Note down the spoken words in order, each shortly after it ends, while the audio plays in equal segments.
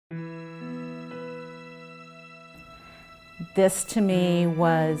This to me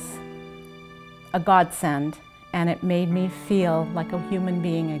was a godsend, and it made me feel like a human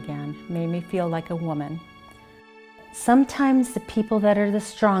being again, made me feel like a woman. Sometimes the people that are the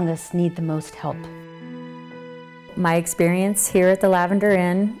strongest need the most help. My experience here at the Lavender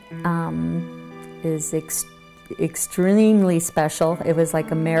Inn is extremely special. It was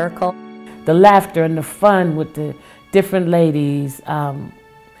like a miracle. The laughter and the fun with the different ladies,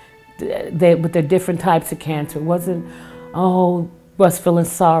 with their different types of cancer. It wasn't, oh, was feeling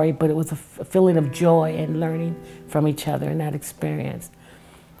sorry, but it was a feeling of joy and learning from each other in that experience.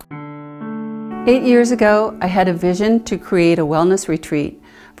 8 years ago, I had a vision to create a wellness retreat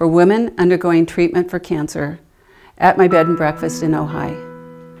for women undergoing treatment for cancer at my bed and breakfast in Ojai.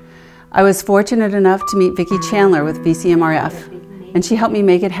 I was fortunate enough to meet Vicki Chandler with VCMRF, and she helped me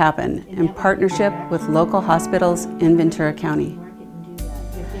make it happen in partnership with local hospitals in Ventura County.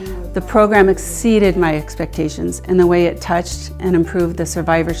 The program exceeded my expectations in the way it touched and improved the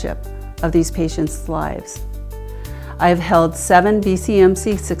survivorship of these patients' lives. I have held 7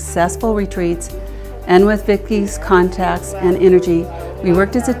 VCMC successful retreats, and with Vicki's contacts and energy, we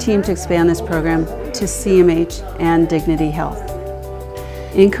worked as a team to expand this program to CMH and Dignity Health.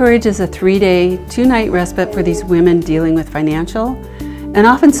 InnCourage is a 3-day, 2-night respite for these women dealing with financial and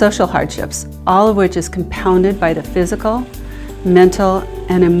often social hardships, all of which is compounded by the physical, mental,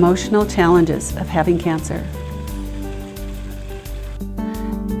 and emotional challenges of having cancer.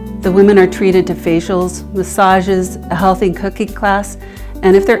 The women are treated to facials, massages, a healthy cooking class,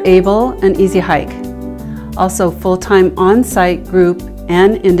 and if they're able, an easy hike. Also full-time on-site group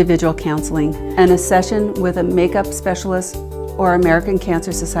and individual counseling, and a session with a makeup specialist or American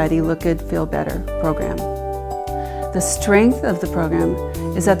Cancer Society Look Good, Feel Better program. The strength of the program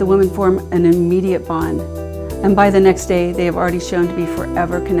is that the women form an immediate bond, and by the next day, they have already shown to be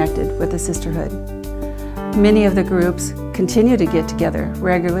forever connected with the sisterhood. Many of the groups continue to get together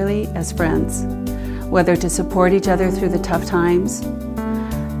regularly as friends, whether to support each other through the tough times,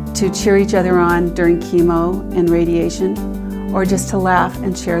 to cheer each other on during chemo and radiation, or just to laugh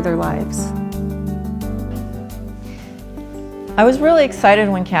and share their lives. I was really excited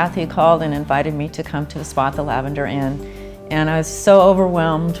when Kathy called and invited me to come to the spa at the Lavender Inn, and I was so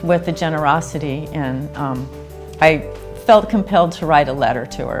overwhelmed with the generosity, and I felt compelled to write a letter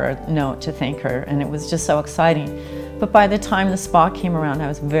to her, a note to thank her, and it was just so exciting. But by the time the spa came around, I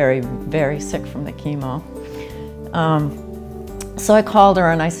was very, very sick from the chemo. So I called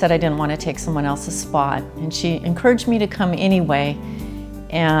her and I said I didn't want to take someone else's spot, and she encouraged me to come anyway.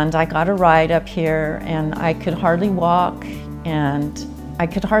 And I got a ride up here, and I could hardly walk, and I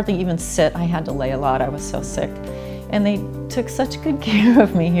could hardly even sit. I had to lay a lot, I was so sick. And they took such good care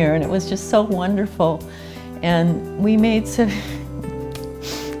of me here, and it was just so wonderful. And we made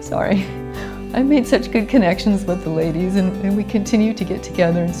I made such good connections with the ladies, and we continue to get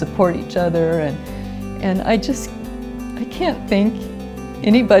together and support each other, and I can't thank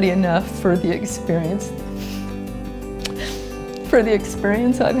anybody enough for the experience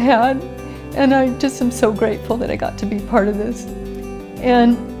I've had, and I just am so grateful that I got to be part of this.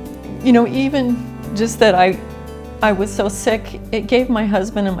 And you know, even just that I was so sick, it gave my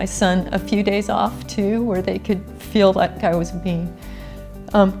husband and my son a few days off too, where they could feel like I was being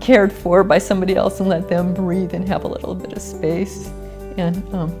cared for by somebody else and let them breathe and have a little bit of space. And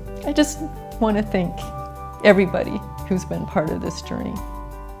I just want to thank everybody who's been part of this journey.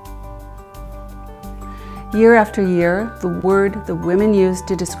 Year after year, the word the women use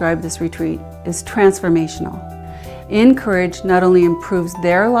to describe this retreat is transformational. InnCourage not only improves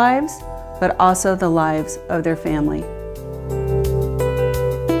their lives, but also the lives of their family.